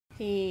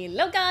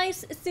Hello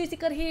guys, Susie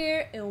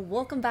here and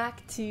welcome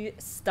back to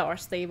Star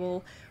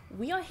Stable.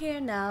 We are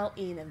here now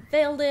in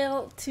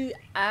Valedale to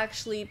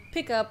actually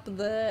pick up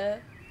the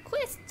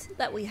quests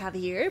that we have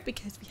here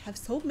because we have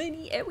so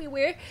many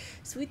everywhere.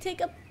 So we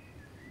take a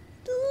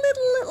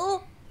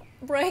little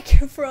break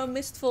from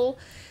Mistful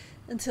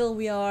until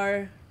we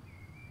are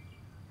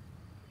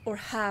or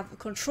have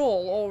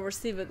control over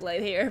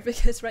Civiglade here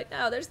because right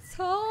now there's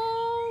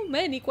so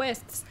many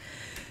quests.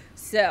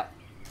 So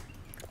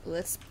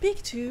let's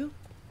speak to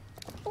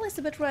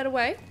Elizabeth right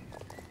away.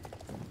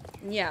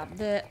 Yeah,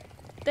 the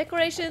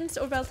decorations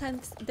or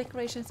Valentine's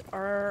decorations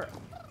are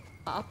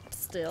up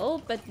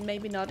still, but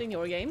maybe not in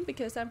your game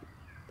because I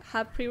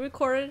have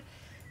pre-recorded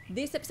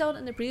this episode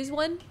and the previous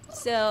one,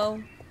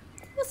 so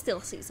we'll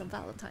still see some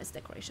Valentine's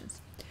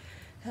decorations.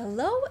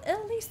 Hello,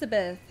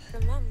 Elizabeth.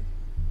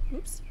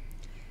 Oops.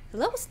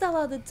 Hello,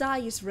 Stella. The dye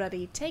is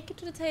ready. Take it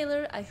to the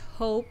tailor. I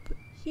hope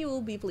he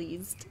will be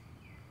pleased.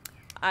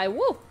 I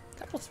will.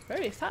 That was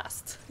very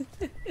fast.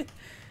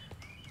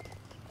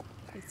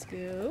 Let's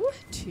go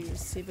to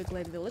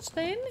Civiglade Village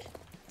then.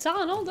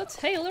 Donald, the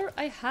tailor,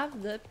 I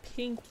have the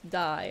pink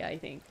dye, I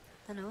think.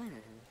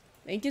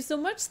 Thank you so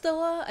much,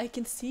 Stella. I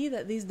can see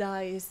that this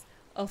dye is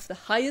of the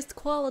highest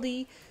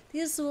quality.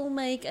 This will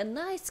make a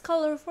nice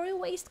color for your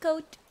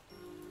waistcoat.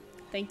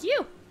 Thank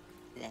you.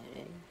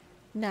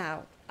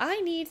 Now,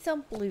 I need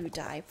some blue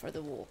dye for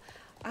the wool.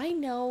 I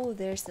know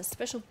there's a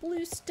special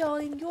blue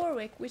stone in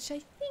Jorvik, which I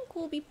think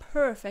will be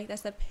perfect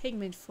as a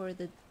pigment for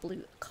the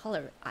blue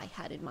color I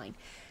had in mind.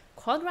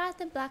 Conrad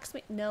the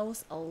blacksmith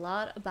knows a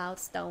lot about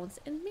stones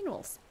and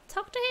minerals.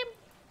 Talk to him.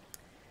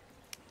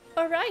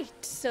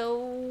 Alright,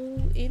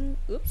 so in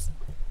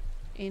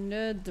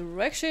the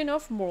direction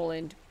of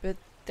Moorland, but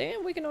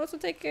then we can also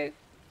take a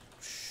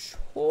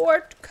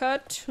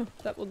shortcut.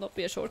 That will not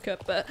be a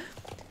shortcut, but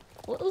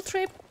a little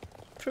trip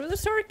through the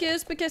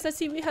circus because I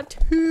see we have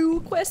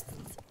two quests.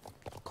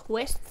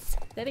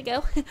 There we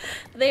go.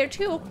 There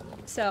too.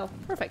 So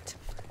perfect.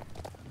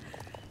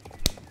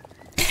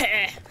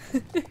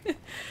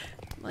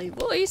 My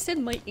voice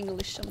and my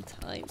English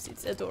sometimes,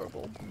 it's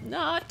adorable.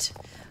 Not.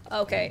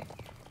 Okay.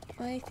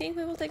 I think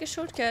we will take a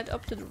shortcut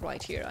up to the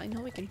right here. I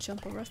know we can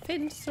jump over a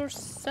fence or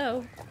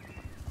so.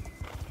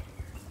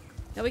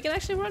 Now we can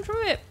actually run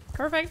through it.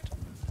 Perfect.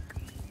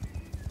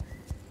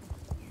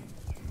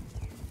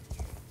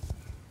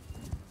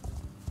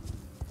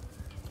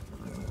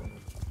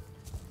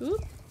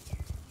 Oop.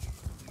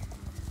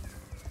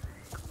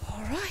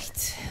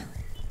 Alright.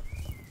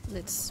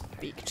 Let's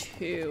speak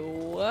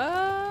to...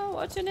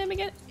 what's your name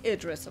again?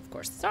 Ydris, of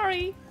course.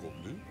 Sorry.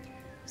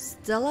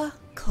 Stella,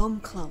 come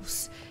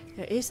close.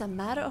 There is a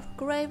matter of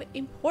grave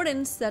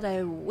importance that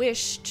I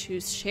wish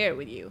to share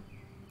with you.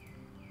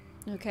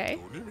 Okay.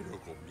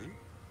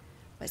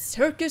 My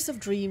circus of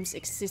dreams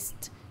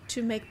exists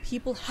to make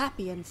people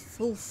happy and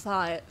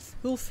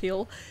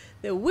fulfill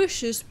the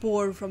wishes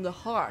born from the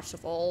hearts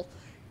of all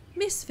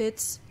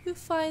misfits who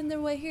find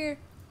their way here.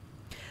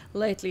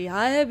 Lately,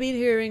 I have been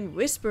hearing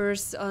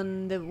whispers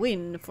on the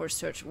wind for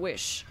such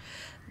wish.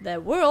 The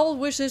world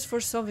wishes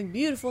for something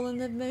beautiful and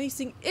the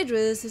amazing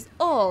Ydris is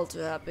all too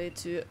happy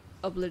to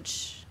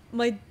oblige.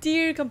 My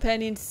dear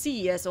companion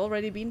C has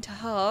already been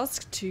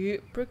tasked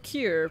to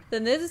procure the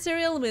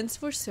necessary elements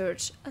for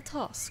such a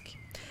task.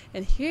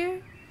 And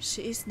here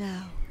she is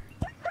now.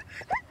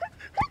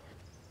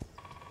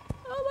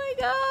 Oh my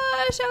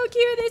gosh, how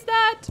cute is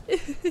that?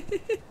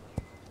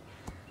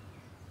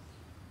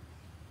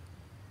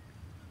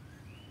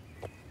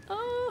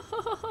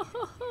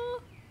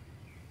 Oh,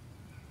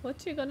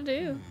 what you gonna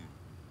do?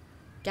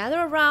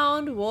 Gather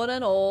around, one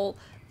and all.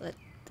 Let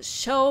the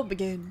show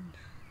begin.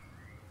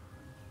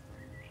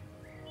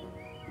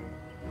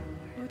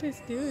 What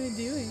is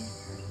doing?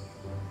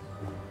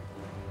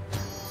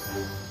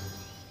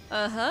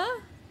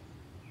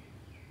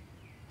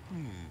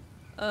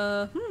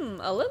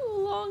 A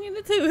little long in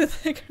the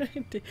tooth.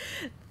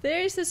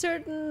 There is a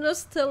certain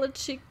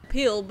nostalgic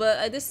appeal, but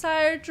I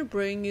desire to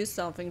bring you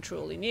something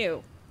truly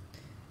new.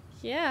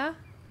 Yeah.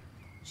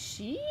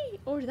 She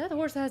or that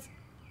horse has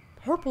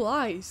purple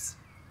eyes.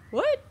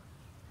 What?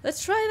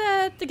 Let's try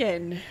that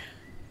again.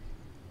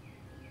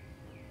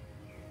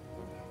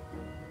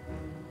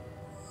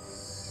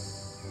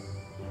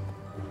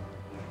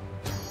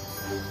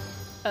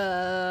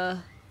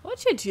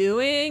 What you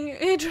doing,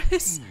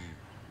 Ydris?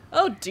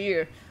 Oh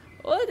dear.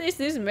 What is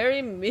this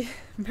merry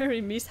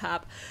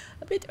mishap?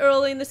 A bit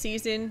early in the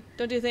season,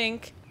 don't you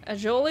think? I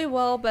jolly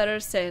well better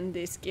send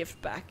this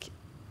gift back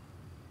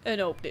and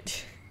open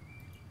it.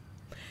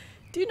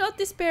 Do not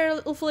despair,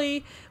 little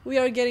flea. We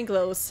are getting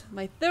close.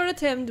 My third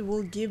attempt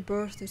will give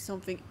birth to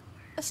something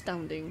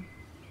astounding.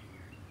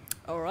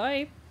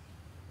 Alright.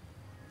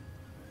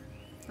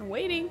 I'm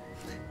waiting.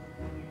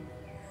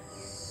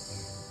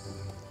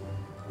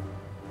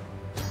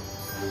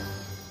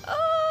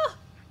 Oh!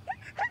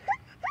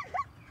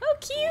 How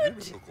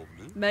cute!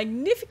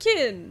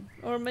 Magnificent!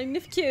 Or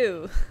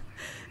magnifico!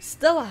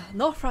 Stella,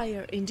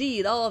 Northfire,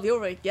 indeed, all of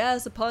Jorvik,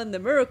 gas upon the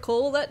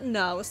miracle that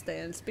now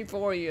stands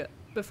before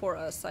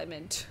us, I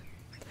meant.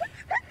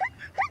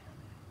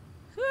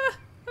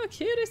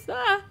 cute is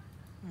that?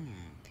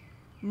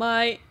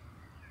 My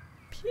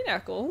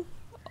pinnacle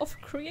of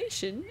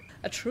creation.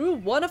 A true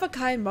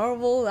one-of-a-kind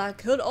marvel that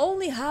could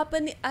only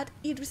happen at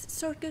Ydris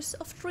Circus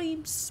of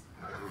Dreams.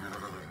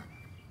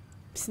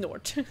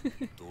 Snort.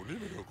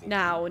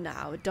 Now,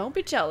 don't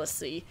be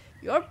jealousy.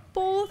 You're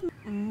both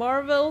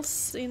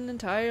marvels in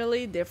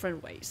entirely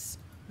different ways.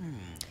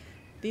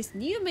 This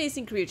new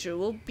amazing creature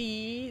will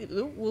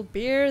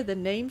bear the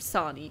name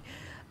Sani,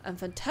 a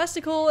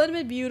fantastical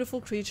and beautiful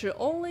creature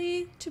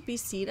only to be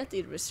seen at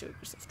Ydris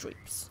Circus of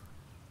Dreams.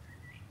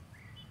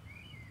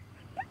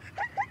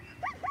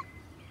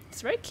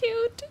 It's very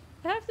cute,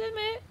 I have to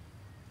admit.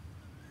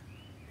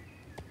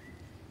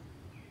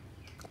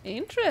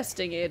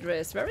 Interesting,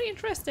 Ydris. Very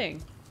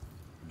interesting.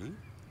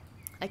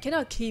 I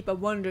cannot keep a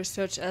wonder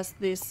such as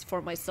this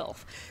for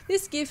myself.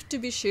 This gift to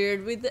be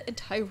shared with the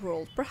entire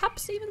world.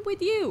 Perhaps even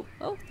with you.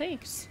 Oh,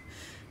 thanks.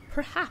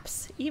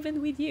 Perhaps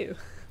even with you.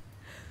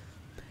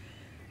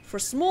 For a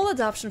small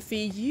adoption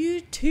fee, you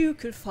too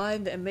could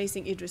find the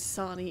amazing Ydris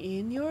Sani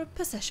in your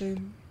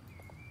possession.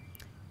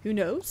 Who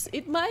knows?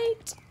 It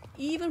might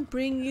even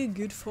bring you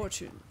good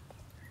fortune.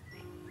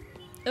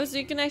 Oh, so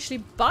you can actually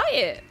buy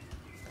it!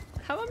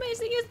 How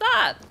amazing is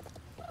that?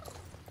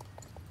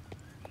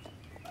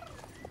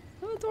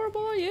 How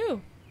adorable are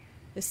you?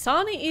 The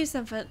Sani is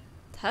a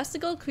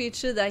fantastical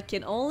creature that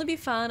can only be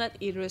found at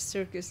Ydris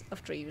Circus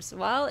of Dreams.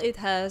 While it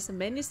has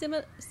many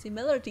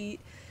similarities,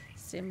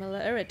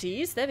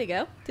 there we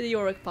go, to the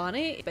Jorvik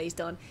pony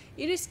based on,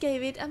 Ydris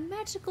gave it a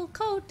magical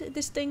coat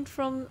distinct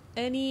from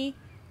any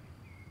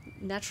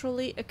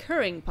naturally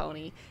occurring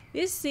pony.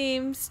 This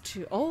seems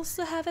to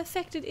also have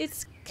affected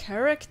its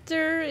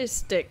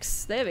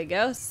characteristics, there we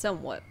go,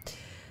 somewhat,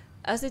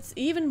 as it's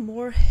even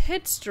more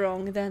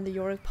headstrong than the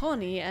Jorvik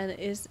pony and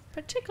is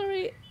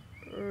particularly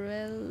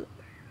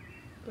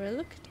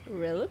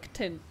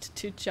reluctant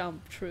to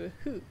jump through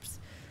hoops.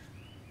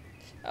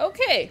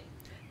 Okay,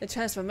 the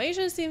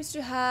transformation seems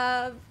to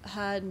have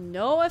had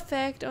no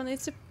effect on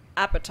its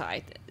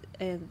appetite,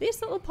 and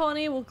this little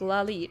pony will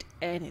gladly eat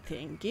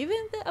anything,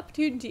 given the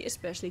opportunity,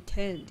 especially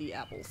candy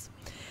apples.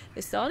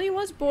 The Sani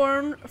was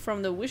born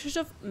from the wishes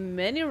of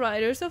many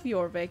riders of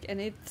Jorvik, and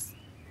it's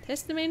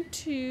testament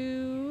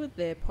to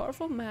the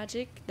powerful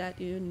magic that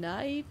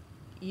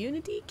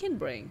unity can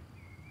bring.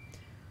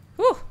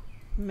 Whew!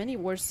 Many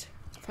words,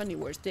 funny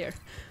words there.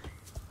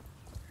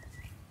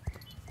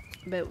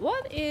 But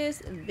what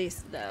is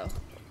this though?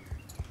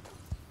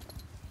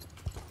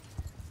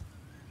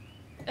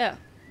 Oh,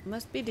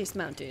 must be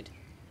dismounted.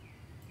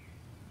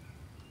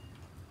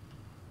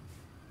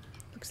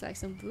 Looks like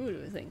some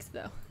voodoo things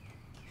though.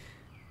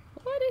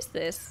 What is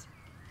this?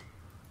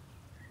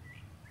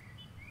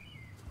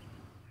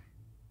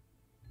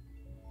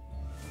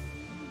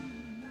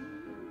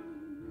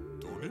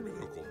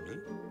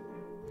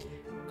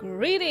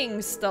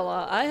 Greetings,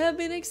 Stella. I have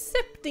been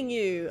accepting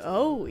you.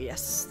 Oh,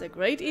 yes, the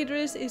great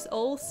Ydris is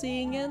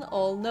all-seeing and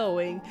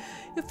all-knowing.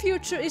 Your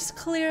future is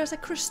clear as a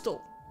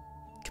crystal.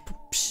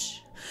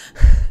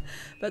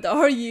 But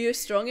are you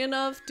strong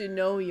enough to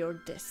know your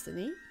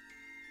destiny?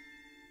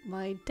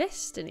 My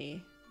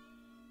destiny?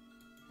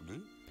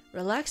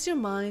 Relax your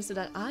mind so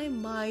that I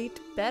might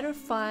better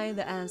find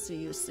the answer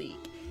you seek.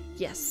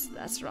 Yes,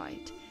 that's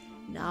right.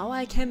 Now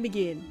I can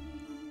begin.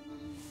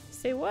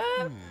 Say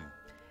what?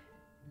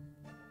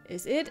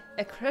 Is it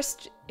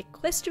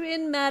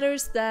equestrian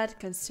matters that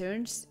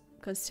concern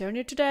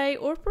you today,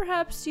 or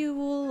perhaps you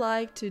would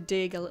like to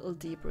dig a little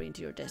deeper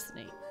into your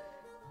destiny?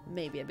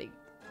 Maybe a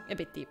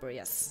bit deeper,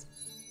 yes.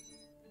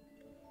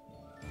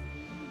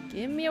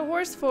 Give me a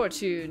horse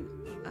fortune.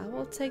 I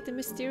will take the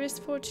mysterious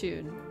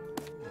fortune.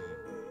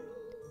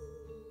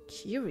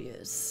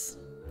 Curious.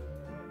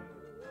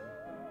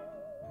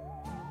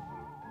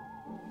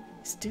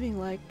 It's doing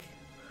like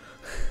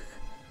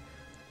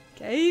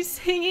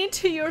gazing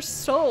into your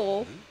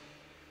soul.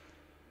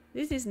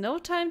 This is no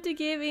time to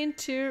give in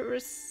to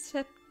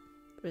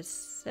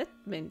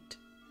resentment.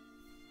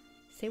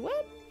 Say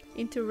what?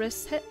 Into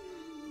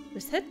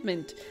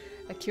resentment.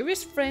 A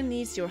curious friend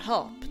needs your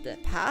help. The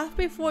path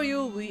before you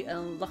will be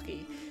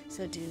unlucky,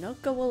 so do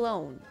not go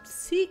alone.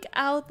 Seek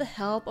out the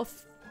help of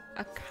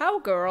a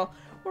cowgirl,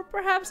 or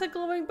perhaps a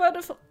glowing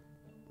butterfly.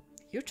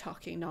 You're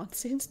talking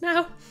nonsense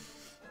now.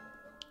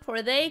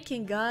 For they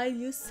can guide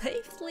you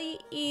safely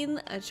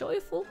in a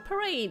joyful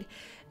parade,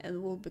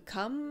 and will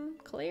become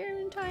clear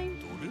in time.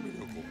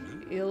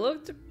 You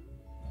looked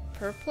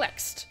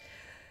perplexed.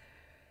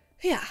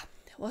 Yeah,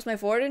 was my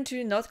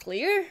fortune not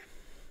clear?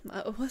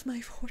 Was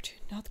my fortune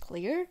not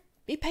clear?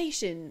 Be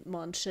patient,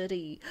 mon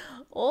chéri.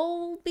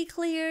 All will be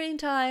clear in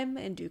time,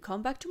 and do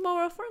come back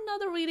tomorrow for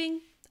another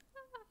reading.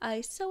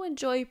 I so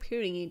enjoy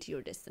peering into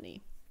your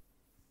destiny.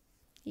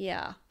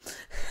 Yeah.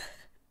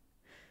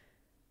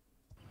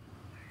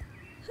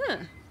 Huh.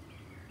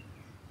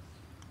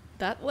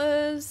 That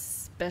was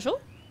special,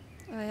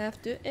 I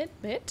have to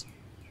admit.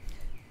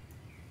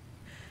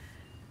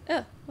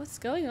 Oh, what's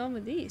going on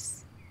with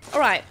these?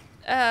 Alright,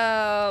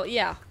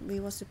 yeah, we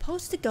were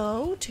supposed to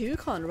go to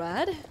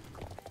Conrad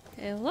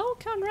Hello,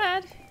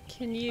 Conrad.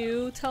 Can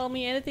you tell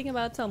me anything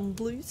about some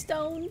blue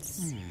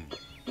stones?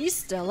 Yes,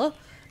 Stella.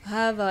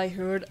 Have I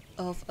heard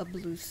of a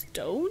blue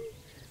stone?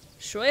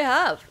 Sure I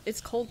have. It's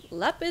called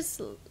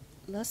lapis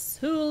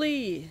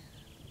lazuli.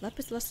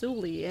 Lapis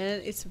lazuli,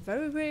 and it's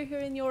very rare here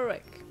in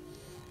Jorvik.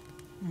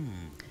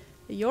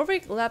 The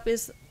Jorvik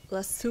lapis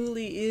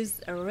lazuli is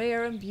a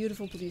rare and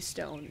beautiful blue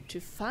stone. To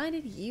find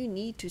it, you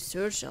need to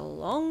search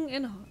long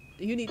and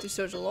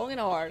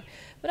hard.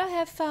 But I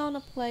have found a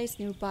place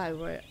nearby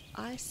where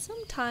I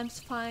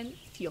sometimes find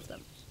a few of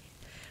them.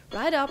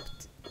 Right up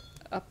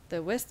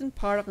the western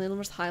part of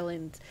Nilmer's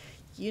Highland.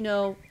 You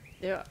know,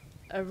 there are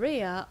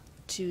area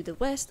to the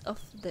west of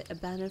the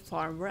abandoned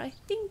farm where I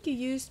think you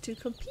used to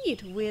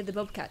compete with the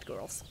Bobcat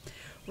girls.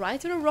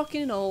 Right on the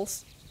rocky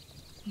knolls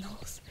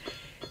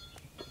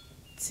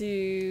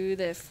to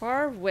the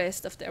far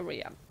west of the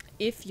area.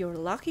 If you're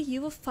lucky,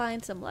 you will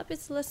find some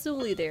lapis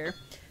lazuli there.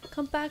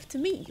 Come back to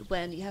me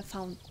when you have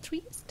found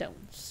 3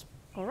 stones.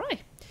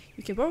 Alright,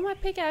 you can borrow my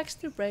pickaxe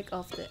to break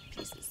off the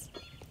pieces.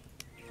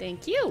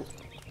 Thank you!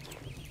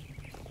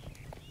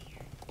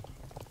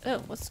 Oh,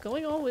 what's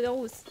going on with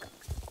all this?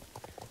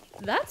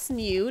 That's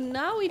new.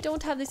 Now we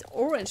don't have this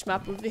orange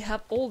map, but we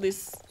have all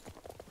these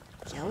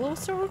yellow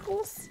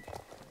circles.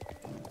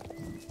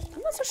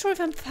 I'm not so sure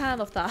if I'm a fan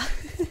of that.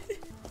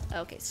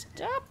 Okay,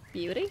 stop,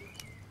 beauty.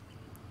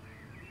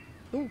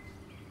 Ooh,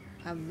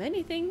 I have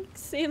many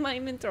things in my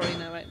inventory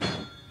now right now.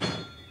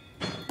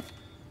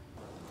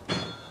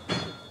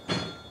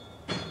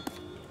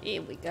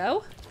 Here we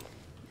go.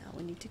 Now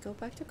we need to go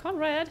back to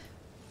Conrad.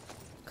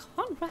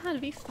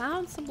 Conrad, we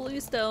found some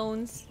blue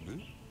stones.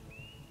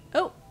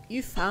 Oh,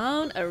 you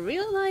found a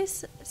real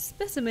nice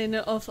specimen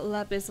of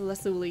lapis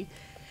lazuli.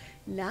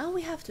 Now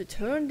we have to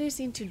turn this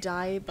into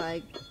dye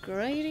by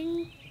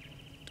grinding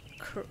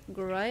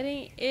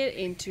it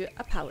into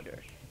a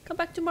powder. Come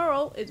back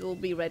tomorrow, it will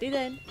be ready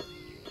then.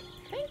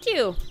 Thank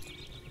you.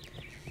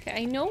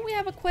 Okay, I know we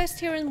have a quest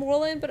here in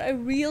Moorland, but I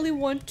really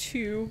want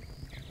to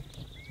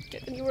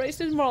get a new race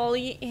with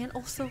Marley and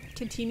also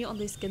continue on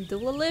this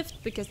gondola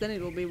lift, because then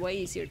it will be way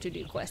easier to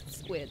do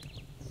quests with,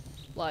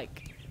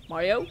 like,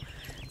 Mario.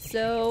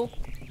 So,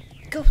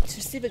 go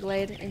to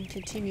Civiglade and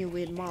continue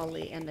with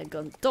Marley and the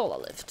gondola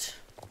lift.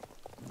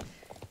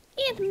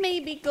 And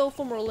maybe go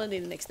for Moorland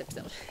in the next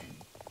episode.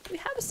 We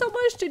have so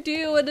much to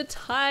do and the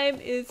time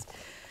is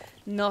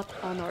not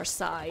on our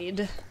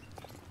side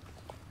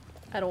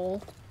at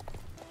all.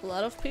 A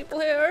lot of people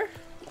here,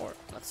 or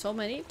not so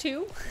many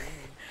too.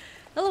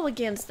 Hello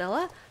again,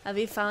 Stella. Have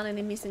you found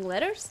any missing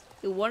letters?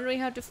 You're wondering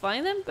how to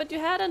find them, but you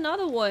had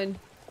another one.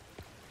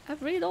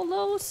 I've read all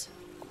those.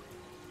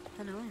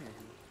 Hello.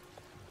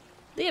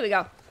 There we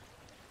go.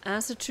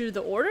 Answer to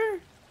the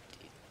order?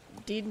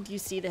 Didn't you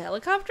see the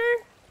helicopter?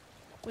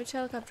 Which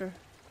helicopter?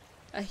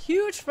 A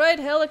huge freight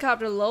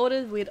helicopter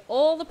loaded with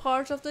all the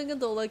parts of the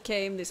gondola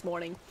came this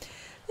morning.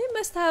 They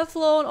must have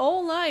flown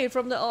all night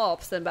from the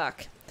Alps and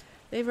back.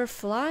 They were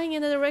flying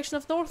in the direction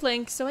of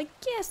Northlink, so I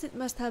guess it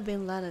must have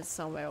been landed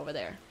somewhere over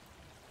there.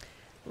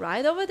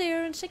 Right over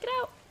there and check it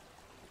out.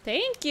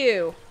 Thank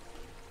you!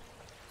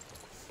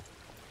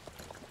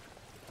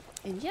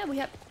 And yeah, we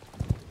have...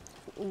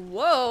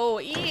 Whoa,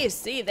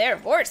 easy there,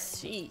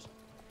 horsey!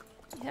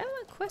 We have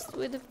a quest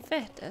with the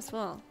vet as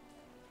well.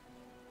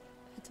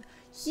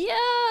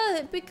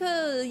 Yeah,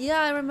 because...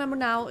 Yeah, I remember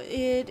now.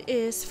 It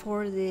is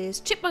for these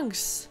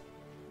chipmunks.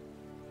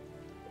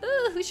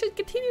 We should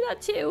continue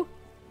that too.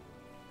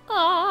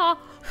 Ah,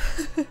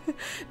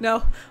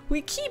 no,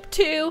 we keep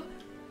 2,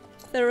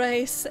 the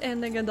race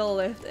and the gondola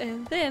lift,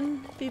 and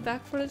then be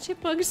back for the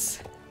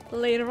chipmunks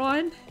later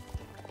on.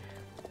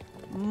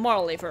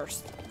 Marley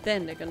first,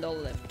 then the gondola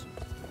lift.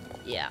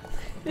 Yeah.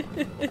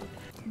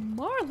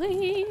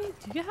 Marley,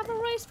 do you have a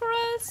race for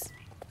us?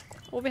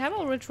 Well, we have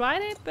already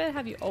tried it, but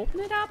have you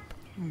opened it up?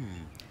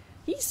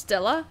 Hey,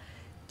 Stella.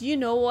 Do you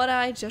know what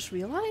I just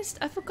realized?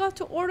 I forgot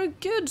to order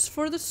goods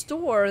for the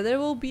store. There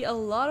will be a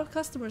lot of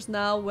customers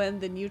now when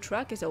the new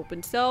track is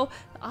open, so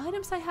the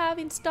items I have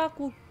in stock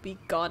will be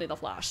gone in a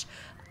flash.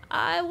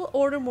 I will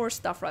order more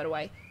stuff right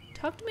away.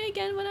 Talk to me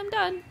again when I'm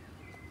done.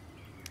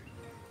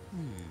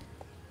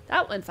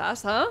 That went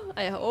fast, huh?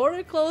 I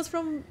ordered clothes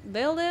from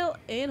Veldale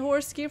and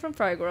horse gear from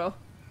Fargo.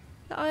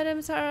 The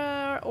items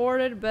are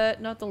ordered but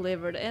not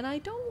delivered, and I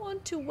don't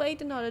want to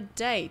wait another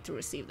day to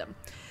receive them.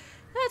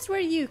 That's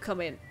where you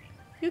come in.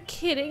 You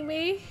kidding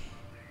me?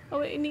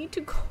 Oh, I need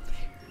to go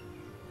there.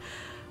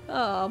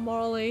 Oh,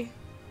 Marley.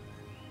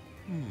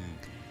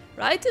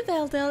 Ride to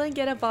Veldale and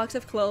get a box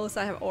of clothes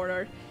I have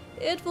ordered.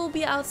 It will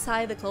be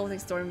outside the clothing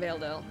store in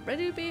Veldale,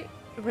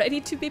 ready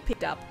to be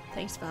picked up.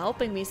 Thanks for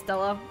helping me,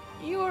 Stella.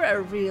 You're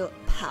a real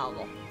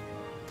pal.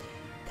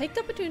 Take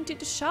the opportunity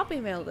to shop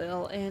in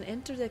Veldale and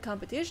enter the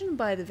competition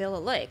by the Vela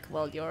Lake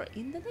while you're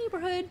in the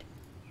neighborhood.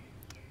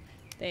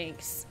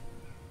 Thanks.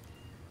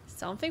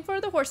 Something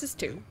for the horses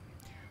too.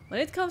 When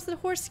it comes to the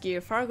horse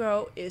gear,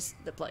 Fargo is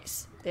the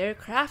place. Their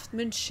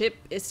craftsmanship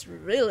is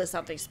really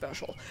something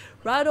special.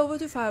 Ride over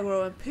to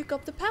Fargo and pick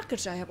up the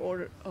package I have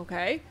ordered,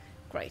 okay?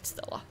 Great,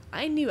 Stella.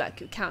 I knew I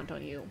could count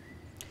on you.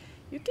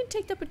 You can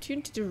take the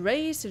opportunity to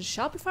race and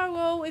shop before I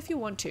go if you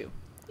want to.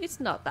 It's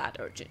not that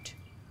urgent.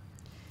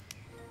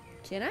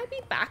 Can I be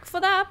back for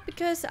that?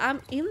 Because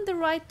I'm in the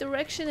right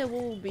direction and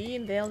will be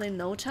in Vale in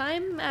no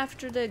time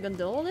after the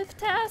gondola lift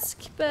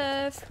task.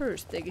 But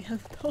first the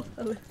gondola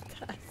lift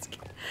task.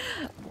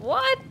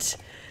 What?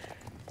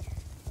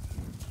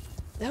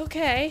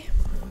 Okay.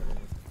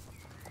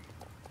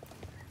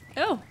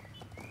 Oh,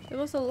 there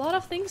was a lot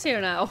of things here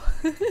now.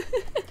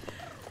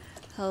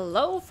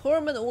 Hello,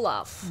 Foreman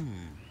Olaf.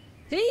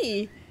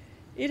 Hey,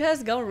 it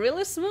has gone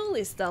really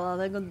smoothly, Stella.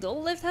 The gondola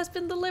lift has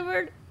been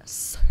delivered.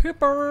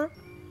 Super.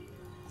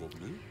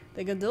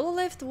 The gondola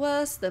lift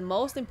was the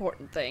most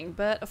important thing,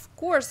 but of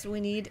course we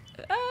need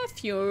a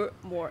few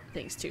more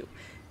things too.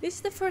 This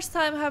is the first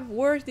time I've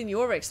worked in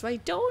Jorvik, so I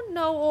don't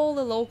know all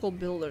the local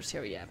builders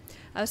here yet.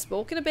 I've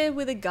spoken a bit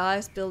with the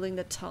guys building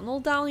the tunnel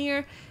down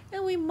here,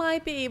 and we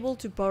might be able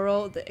to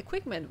borrow the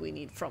equipment we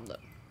need from them.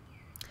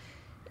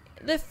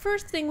 The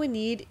first thing we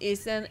need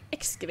is an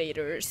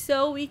excavator,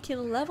 so we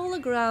can level the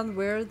ground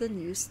where the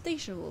new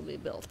station will be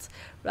built.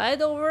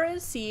 Ride over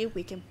and see if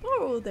we can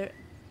borrow their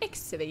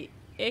excavator.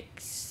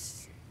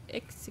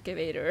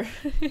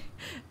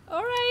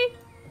 Alright,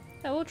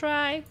 I will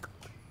try.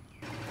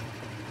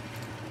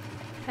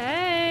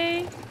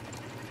 Hey,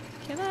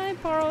 can I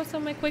borrow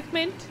some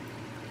equipment?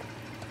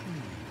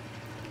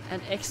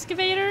 An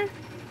excavator?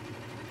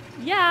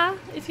 Yeah,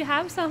 if you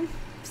have some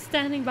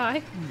standing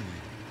by.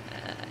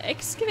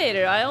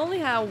 Excavator, I only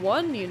have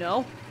one, you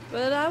know,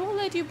 but I will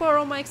let you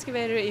borrow my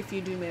excavator if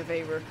you do me a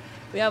favor.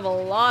 We have a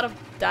lot of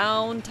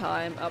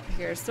downtime up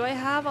here, so I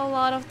have a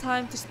lot of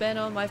time to spend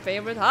on my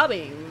favorite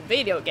hobby,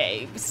 video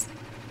games.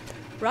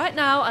 Right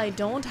now I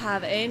don't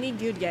have any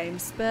good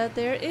games, but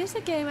there is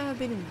a game I have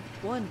been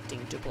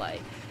wanting to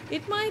play.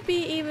 It might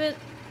even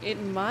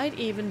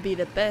be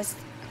the best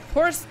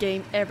horse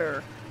game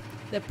ever.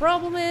 The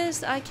problem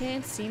is I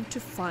can't seem to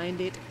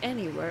find it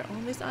anywhere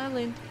on this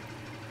island.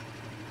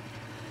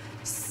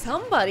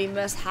 Somebody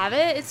must have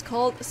it. It's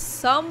called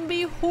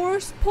Zombie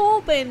Horse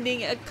Pole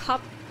Bending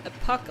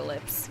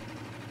Apocalypse.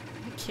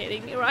 Are you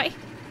kidding me, right?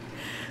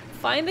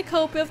 Find a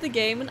copy of the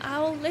game and I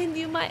will lend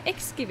you my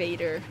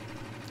excavator.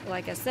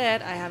 Like I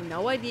said, I have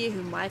no idea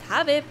who might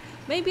have it.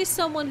 Maybe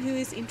someone who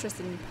is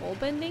interested in pole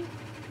bending.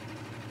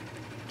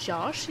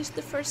 Josh is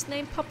the first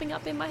name popping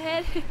up in my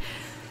head.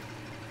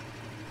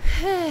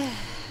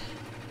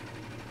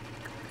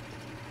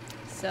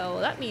 So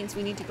that means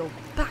we need to go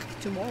back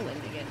to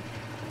Moorland again.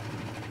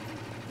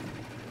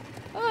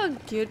 Oh,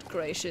 good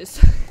gracious.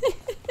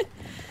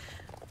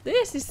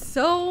 This is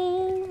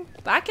so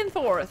back and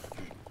forth.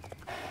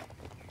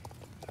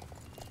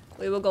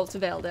 We will go to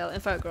Valedale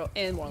and Fairgrove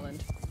and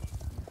Moorland.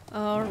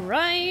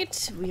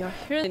 Alright, we are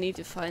here. I need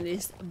to find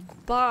this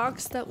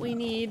box that we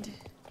need.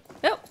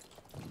 Oh!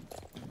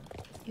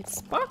 It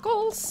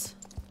sparkles!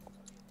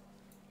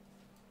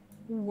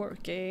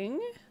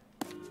 Working.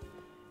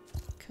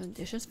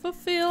 Conditions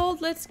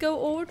fulfilled. Let's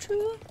go over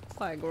to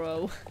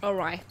Fairgrove.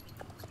 Alright.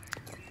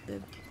 The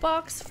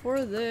box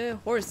for the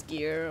horse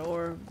gear,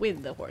 or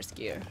with the horse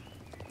gear.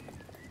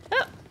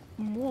 Oh!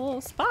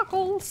 More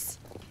sparkles!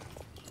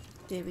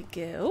 There we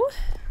go.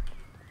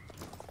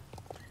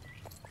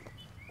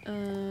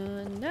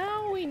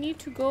 Now we need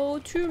to go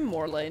to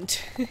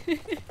Moorland.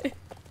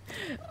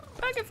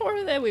 Back and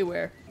forth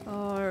everywhere.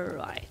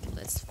 Alright,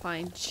 let's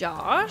find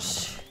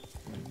Josh.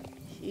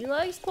 He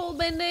likes pole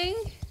bending.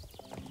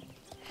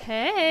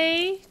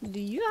 Hey, do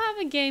you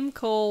have a game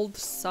called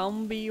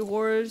Zombie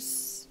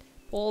Horse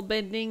Pole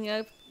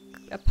Bending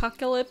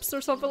Apocalypse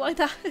or something like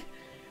that?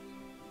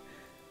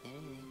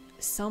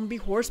 Zombie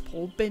Horse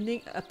Pole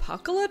Bending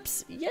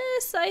Apocalypse?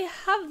 Yes, I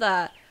have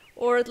that.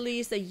 Or at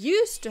least I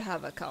used to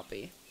have a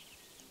copy.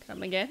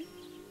 Come again.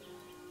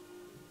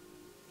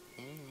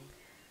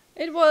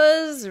 It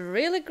was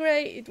really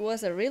great. It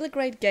was a really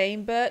great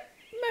game, but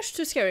much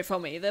too scary for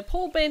me. The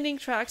pole bending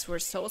tracks were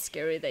so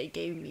scary they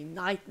gave me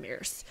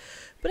nightmares.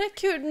 But I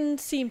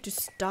couldn't seem to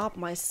stop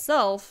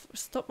myself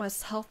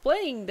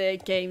playing the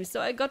game,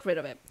 so I got rid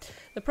of it.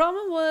 The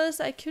problem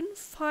was I couldn't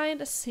find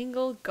a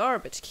single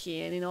garbage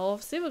can in all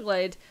of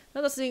Silverglade,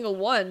 not a single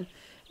one.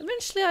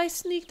 Eventually I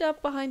sneaked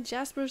up behind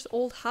Jasper's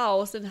old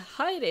house and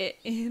hid it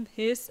in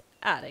his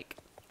attic.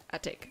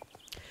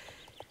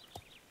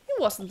 He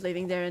wasn't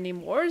living there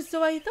anymore,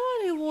 so I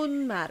thought it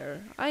wouldn't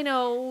matter. I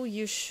know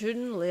you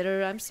shouldn't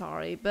litter, I'm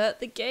sorry, but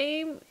the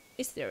game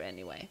is there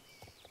anyway.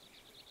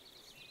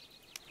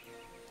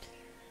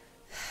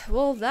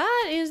 Well,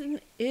 that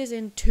is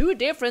in two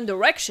different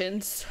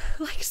directions.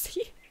 Like,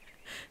 see?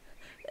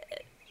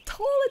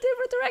 Totally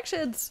different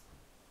directions.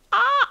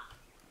 Ah!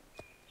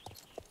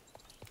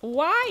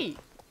 Why?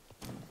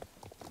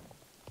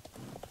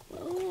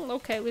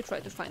 Okay, we try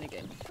to find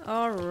again.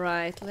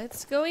 Alright,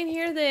 let's go in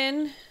here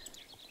then.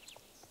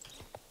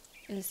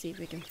 And see if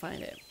we can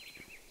find it.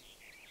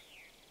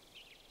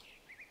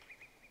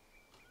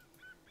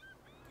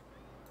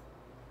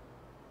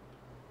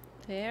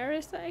 There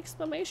is the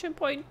exclamation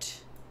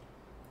point.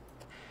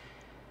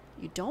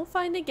 You don't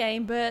find the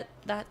game, but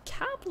that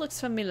cap looks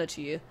familiar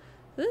to you.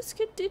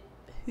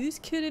 Whose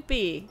could it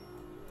be?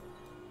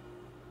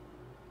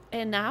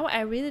 And now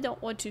I really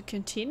don't want to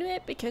continue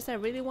it because I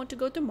really want to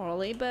go to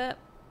Marley, but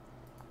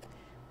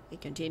we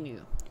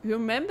continue.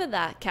 Remember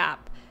that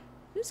cap.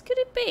 Whose could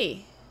it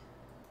be?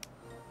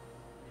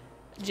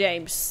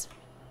 James.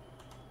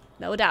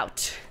 No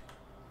doubt.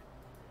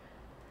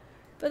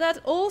 But that's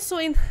also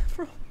in the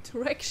wrong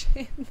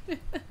direction.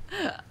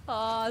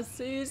 Ah,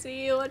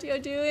 Susie, what you're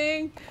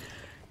doing?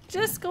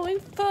 Just going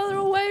further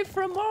away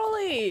from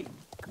Marley.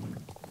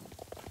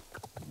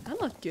 I'm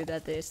not good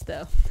at this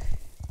though.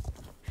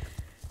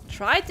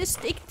 Try to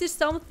stick to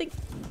something.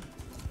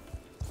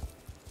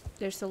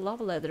 There's a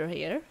love letter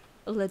here.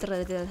 A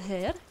letter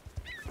here.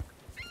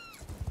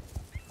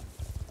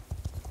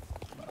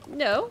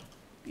 No,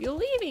 you're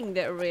leaving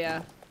the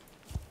area.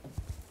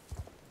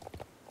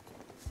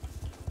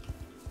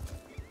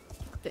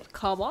 But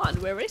come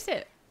on, where is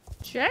it?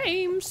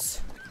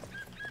 James!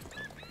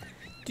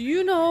 Do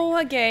you know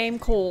a game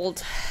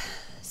called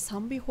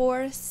Zombie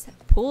Horse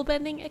Pool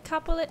Bending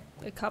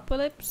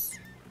Apocalypse?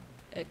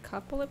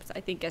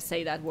 I think I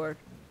say that word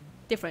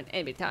different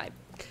every time.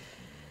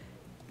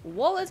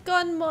 Wallet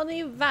gone,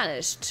 money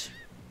vanished.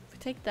 We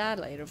take that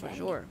later for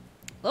sure.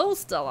 Oh,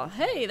 Stella.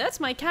 Hey, that's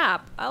my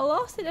cap. I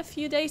lost it a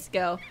few days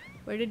ago.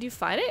 Where did you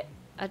find it?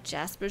 At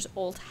Jasper's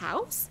old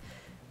house?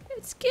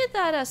 It's good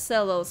that I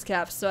sell those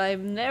caps, so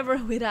I'm never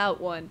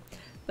without one.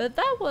 But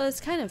that was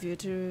kind of you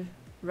to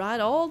ride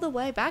all the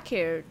way back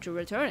here to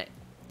return it.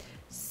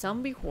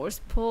 Zombie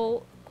horse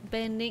pole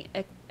bending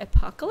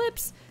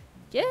apocalypse?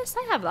 Yes,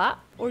 I have that.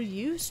 Or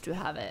used to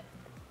have it.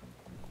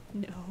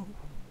 No.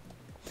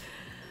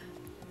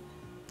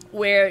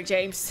 Where,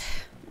 James?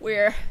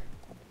 Where?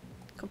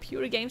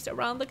 Computer games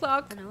around the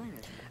clock?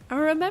 I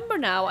remember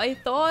now, I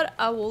thought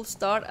I will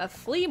start a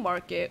flea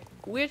market,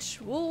 which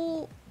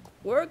will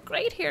work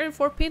great here in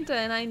Fort Pinta,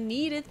 and I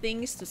needed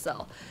things to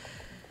sell.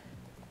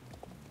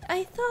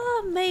 I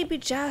thought maybe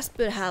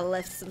Jasper had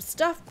left some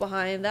stuff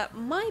behind that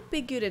might be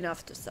good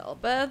enough to sell,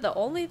 but the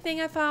only thing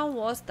I found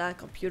was that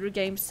computer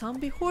game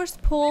Zombie Horse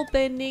Pole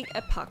Bending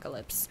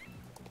Apocalypse.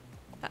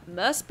 That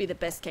must be the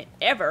best game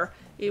ever.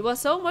 It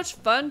was so much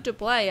fun to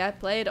play. I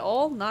played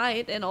all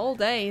night and all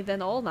day,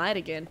 then all night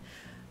again.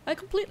 I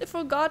completely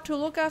forgot to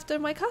look after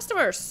my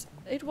customers.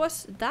 It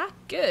was that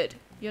good.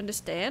 You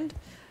understand?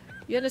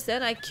 You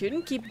understand I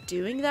couldn't keep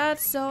doing that,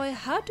 so I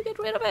had to get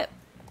rid of it.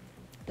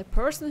 The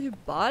person who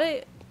bought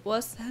it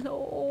was an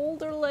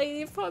older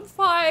lady from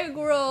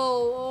Firegrow.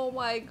 Oh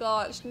my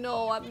gosh,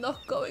 no, I'm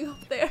not going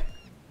up there.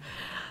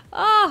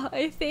 Ah,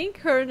 I think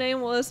her name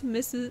was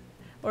Mrs.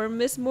 or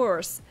Miss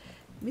Morse.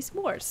 Miss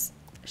Morse.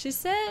 She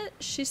said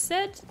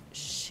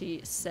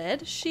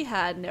she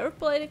had never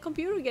played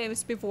computer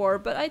games before,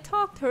 but I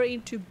talked her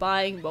into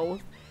buying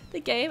both the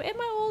game and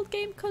my old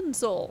game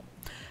console.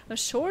 I'm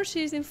sure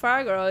she's in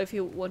Fargo if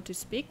you want to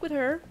speak with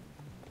her.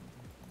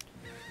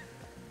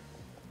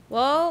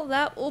 Well,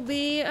 that will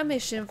be a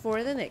mission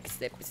for the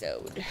next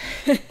episode.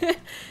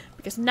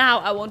 Because now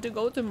I want to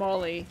go to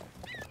Marley.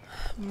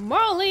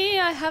 Marley,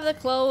 I have the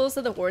clothes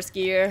and the horse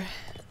gear.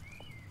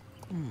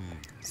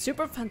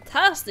 Super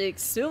fantastic.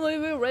 Soon we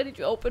will be ready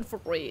to open for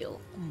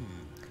real.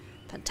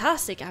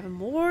 Fantastic. I have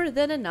more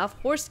than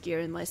enough horse gear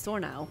in my store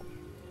now.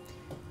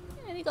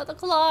 And you got the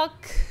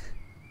clock.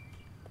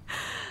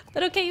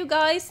 But okay, you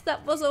guys,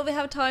 that was all we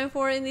have time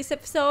for in this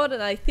episode,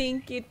 and I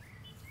think it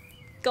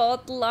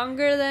got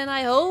longer than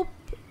I hoped,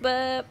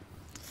 but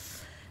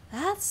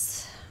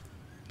it's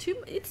too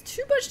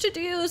much to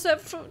do, so I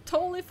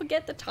totally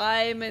forget the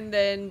time, and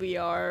then we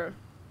are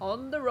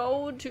on the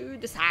road to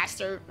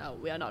disaster. No,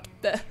 we are not.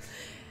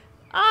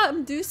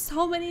 Do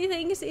so many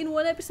things in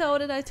one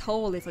episode and I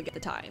totally forget the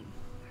time.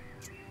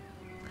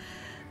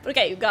 But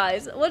okay, you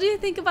guys, what do you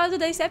think about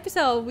today's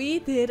episode? We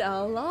did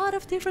a lot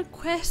of different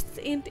quests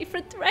in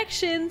different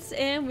directions,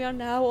 and we are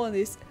now on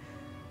this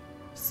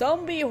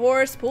zombie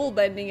horse pool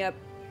bending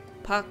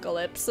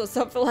apocalypse or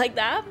something like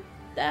that.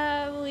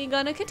 We're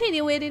gonna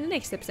continue with in the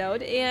next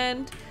episode.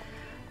 And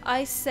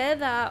I said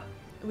that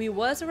we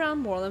was around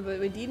Moreland, but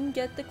we didn't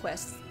get the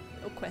quest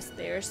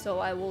there, so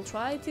I will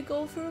try to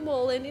go through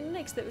Moreland in the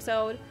next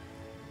episode.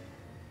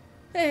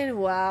 And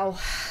wow,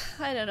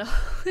 I don't know,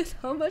 there's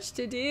so much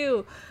to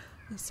do.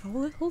 There's so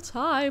little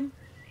time.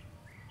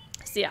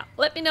 So yeah,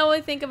 let me know what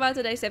you think about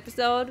today's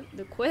episode,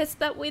 the quest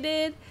that we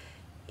did,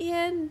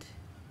 and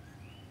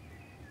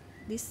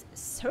this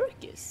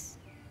circus,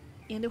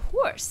 and the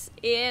horse,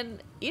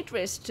 and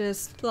Ydris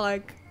just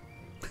like...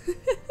 That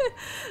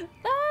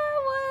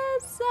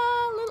was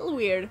a little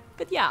weird,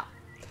 but yeah,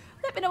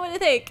 let me know what you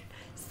think.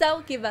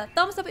 So give a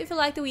thumbs up if you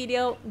liked the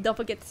video, don't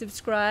forget to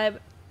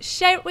subscribe,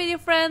 share it with your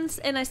friends,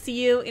 and I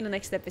see you in the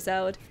next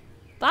episode.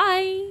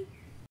 Bye!